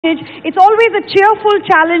It's always a cheerful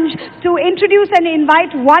challenge to introduce and invite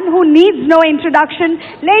one who needs no introduction.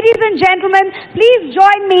 Ladies and gentlemen, please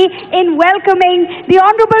join me in welcoming the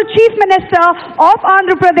Honorable Chief Minister of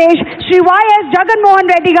Andhra Pradesh, Shri JAGAN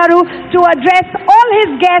Reddy Garu, to address all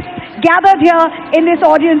his guests gathered here in this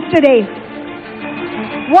audience today.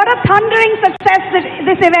 What a thundering success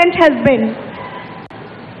this event has been.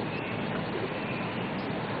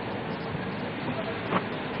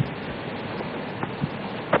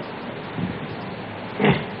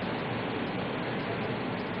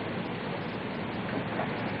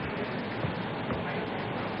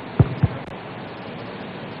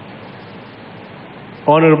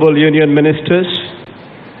 Honorable Union Ministers,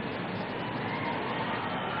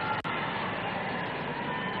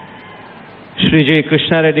 Shri J.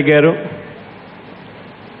 Krishna Reddy Garu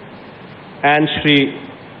and Shri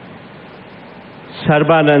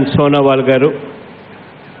Sarbanand Sonawal Garu,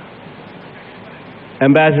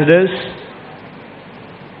 Ambassadors,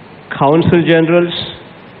 Consul Generals,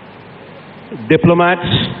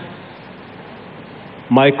 diplomats,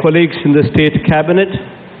 my colleagues in the State Cabinet,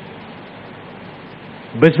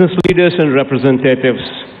 business leaders and representatives,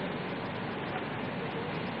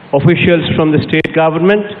 officials from the state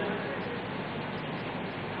government,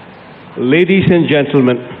 ladies and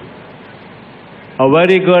gentlemen, a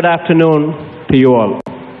very good afternoon to you all.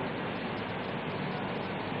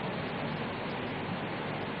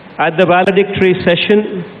 At the valedictory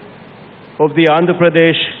session of the Andhra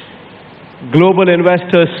Pradesh Global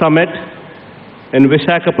Investors Summit in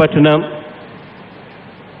Visakhapatnam,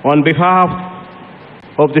 on behalf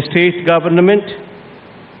of the state government,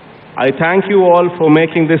 I thank you all for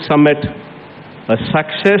making this summit a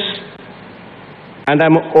success, and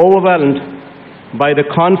I'm overwhelmed by the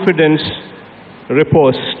confidence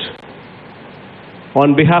reposed.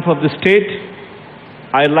 On behalf of the state,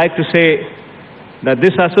 I'd like to say that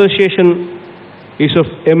this association is of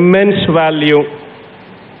immense value,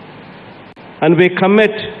 and we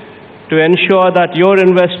commit to ensure that your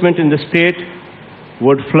investment in the state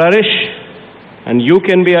would flourish, and you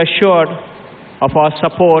can be assured of our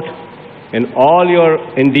support in all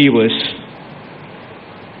your endeavors.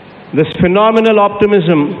 This phenomenal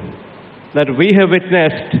optimism that we have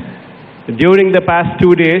witnessed during the past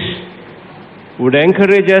 2 days would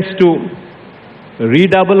encourage us to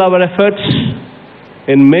redouble our efforts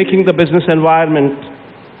in making the business environment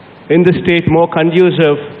in the state more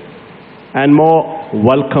conducive and more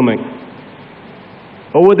welcoming.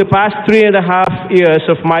 Over the past 3.5 years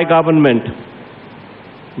of my government,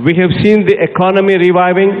 we have seen the economy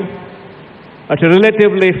reviving at a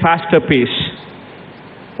relatively faster pace,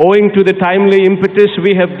 owing to the timely impetus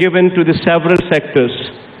we have given to the several sectors.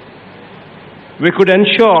 We could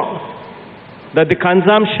ensure that the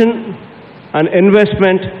consumption and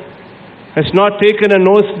investment has not taken a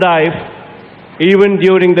nosedive even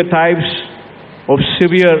during the times of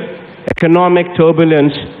severe economic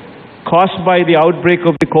turbulence caused by the outbreak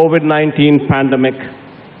of the COVID-19 pandemic.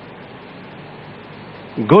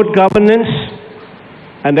 Good governance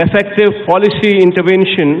and effective policy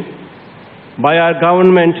intervention by our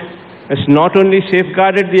government has not only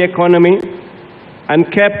safeguarded the economy and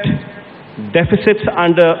kept deficits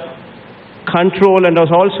under control, and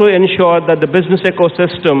has also ensured that the business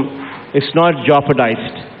ecosystem is not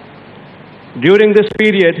jeopardized. During this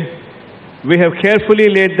period, we have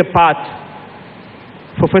carefully laid the path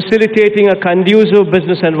for facilitating a conducive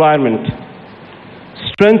business environment,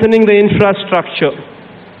 strengthening the infrastructure,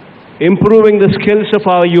 improving the skills of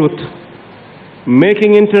our youth,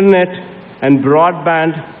 making internet and broadband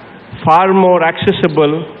far more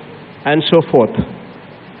accessible, and so forth.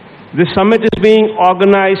 This summit is being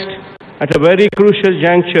organized at a very crucial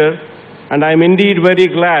juncture, and I'm indeed very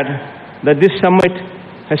glad that this summit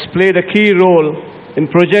has played a key role in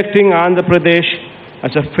projecting Andhra Pradesh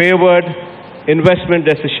as a favored investment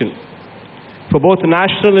decision for both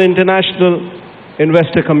national and international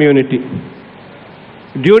investor community.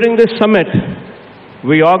 During this summit,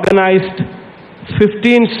 we organized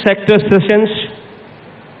 15 sector sessions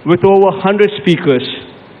with over 100 speakers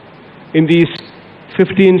in these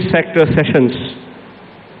 15 sector sessions,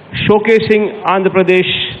 showcasing Andhra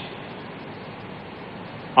Pradesh,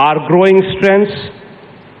 our growing strengths.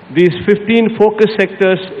 These 15 focus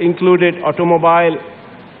sectors included automobile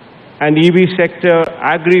and EV sector,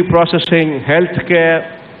 agri-processing,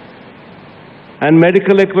 healthcare, and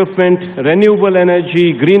medical equipment, renewable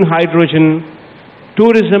energy, green hydrogen,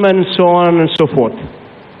 tourism, and so on and so forth.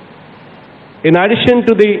 In addition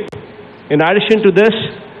to this,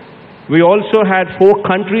 we also had 4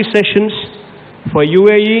 country sessions for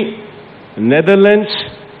UAE, Netherlands,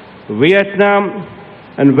 Vietnam,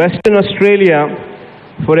 and Western Australia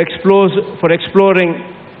for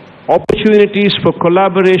exploring opportunities for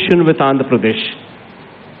collaboration with Andhra Pradesh.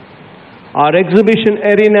 Our exhibition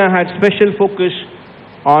arena had special focus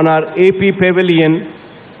on our AP pavilion,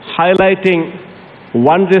 highlighting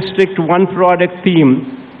one district, one product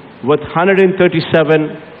theme with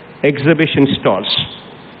 137 exhibition stalls.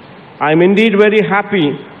 I'm indeed very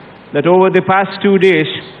happy that over the past 2 days,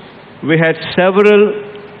 we had several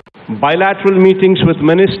bilateral meetings with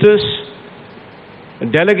ministers,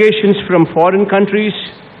 delegations from foreign countries,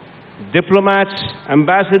 diplomats,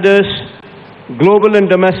 ambassadors, global and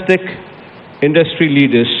domestic industry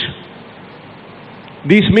leaders.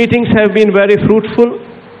 These meetings have been very fruitful,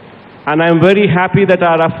 and I'm very happy that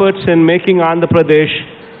our efforts in making Andhra Pradesh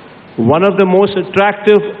one of the most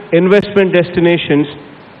attractive investment destinations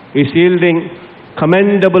is yielding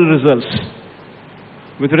commendable results.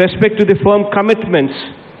 With respect to the firm commitments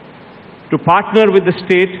to partner with the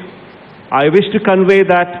state, I wish to convey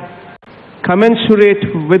that commensurate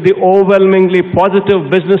with the overwhelmingly positive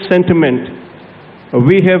business sentiment,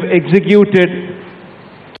 we have executed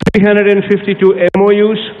 352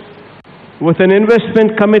 MOUs with an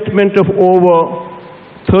investment commitment of over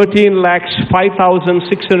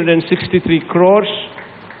 13,05,663 crores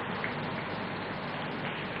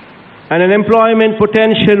and an employment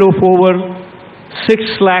potential of over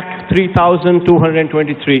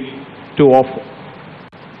 6,03,223 to offer.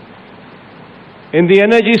 In the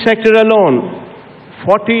energy sector alone,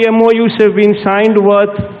 40 MOUs have been signed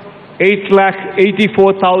worth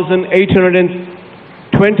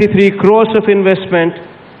 8,84,823 crores of investment,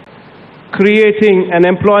 creating an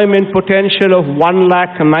employment potential of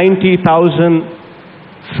 1,90,000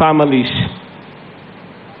 families.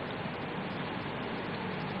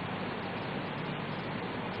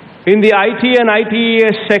 In the IT and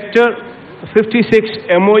ITES sector, 56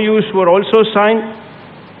 MOUs were also signed,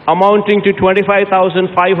 amounting to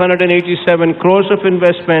 25,587 crores of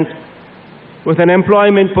investment with an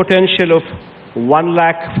employment potential of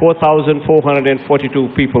 1,04,442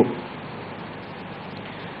 people.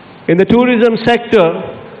 In the tourism sector,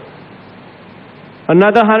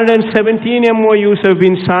 another 117 MOUs have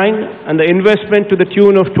been signed and the investment to the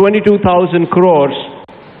tune of 22,000 crores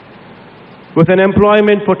with an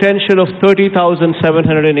employment potential of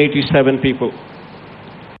 30,787 people.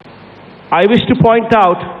 I wish to point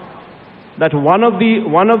out that one of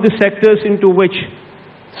the sectors into which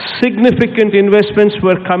significant investments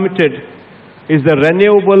were committed is the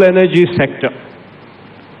renewable energy sector.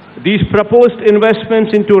 These proposed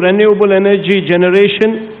investments into renewable energy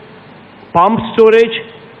generation, pump storage,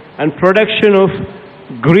 and production of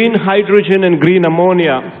green hydrogen and green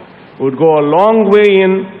ammonia would go a long way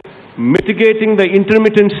in mitigating the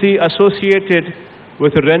intermittency associated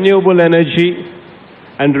with renewable energy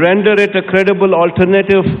and render it a credible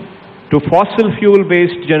alternative to fossil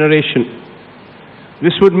fuel-based generation.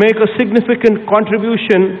 This would make a significant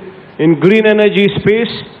contribution in green energy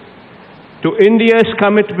space to India's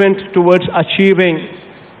commitment towards achieving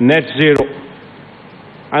net zero.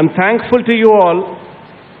 I'm thankful to you all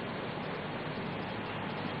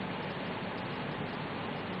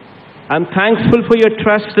I'm thankful for your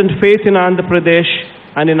trust and faith in Andhra Pradesh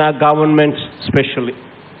and in our government especially.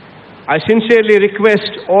 I sincerely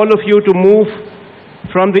request all of you to move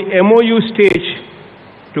from the MOU stage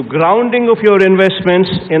to grounding of your investments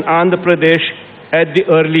in Andhra Pradesh at the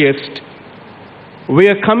earliest. We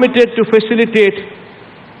are committed to facilitate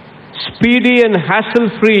speedy and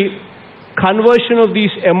hassle-free conversion of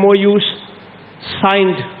these MOUs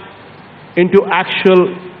signed into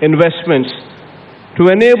actual investments. To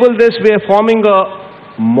enable this, we are forming a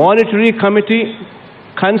monetary committee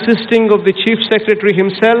consisting of the Chief Secretary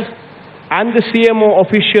himself and the CMO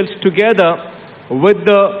officials together with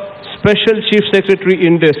the Special Chief Secretary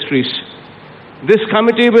Industries. This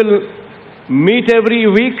committee will meet every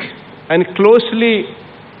week and closely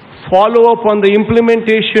follow up on the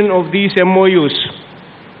implementation of these MOUs.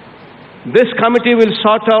 This committee will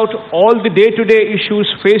sort out all the day-to-day issues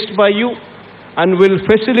faced by you and will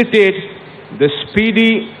facilitate the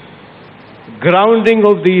speedy grounding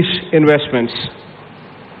of these investments.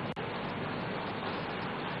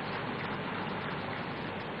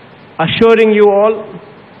 Assuring you all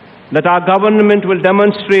that our government will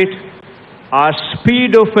demonstrate our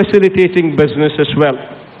speed of facilitating business as well.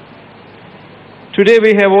 Today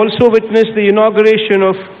we have also witnessed the inauguration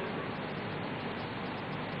of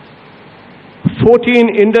 14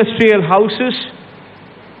 industrial houses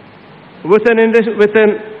with an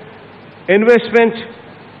investment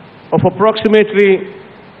of approximately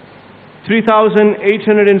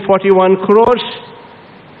 3,841 crores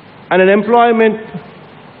and an employment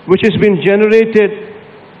which has been generated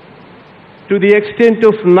to the extent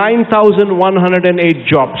of 9,108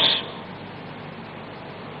 jobs.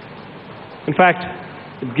 In fact,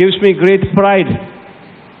 it gives me great pride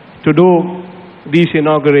to do these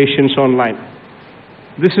inaugurations online.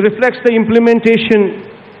 This reflects the implementation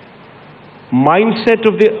mindset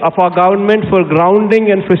of our government for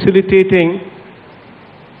grounding and facilitating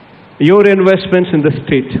your investments in the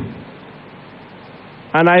state.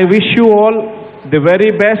 And I wish you all the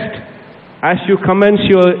very best as you commence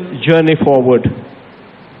your journey forward,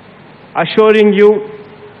 assuring you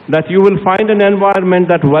that you will find an environment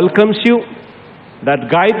that welcomes you, that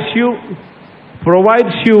guides you,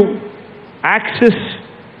 provides you access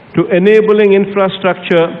to enabling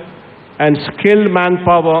infrastructure and skilled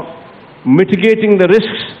manpower, mitigating the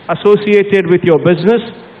risks associated with your business,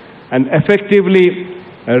 and effectively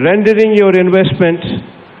rendering your investments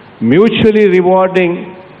mutually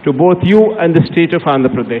rewarding to both you and the state of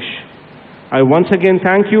Andhra Pradesh. I once again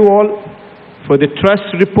thank you all for the trust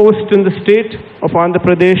reposed in the state of Andhra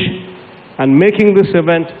Pradesh and making this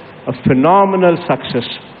event a phenomenal success.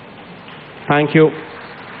 Thank you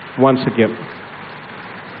once again.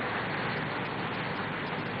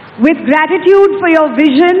 With gratitude for your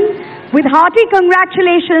vision, with hearty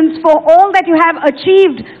congratulations for all that you have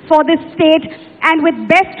achieved for this state, and with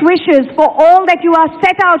best wishes for all that you are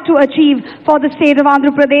set out to achieve for the state of Andhra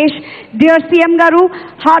Pradesh, dear CM Garu,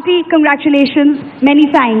 hearty congratulations, many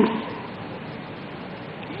thanks.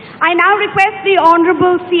 I now request the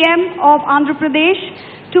Honorable CM of Andhra Pradesh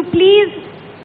to please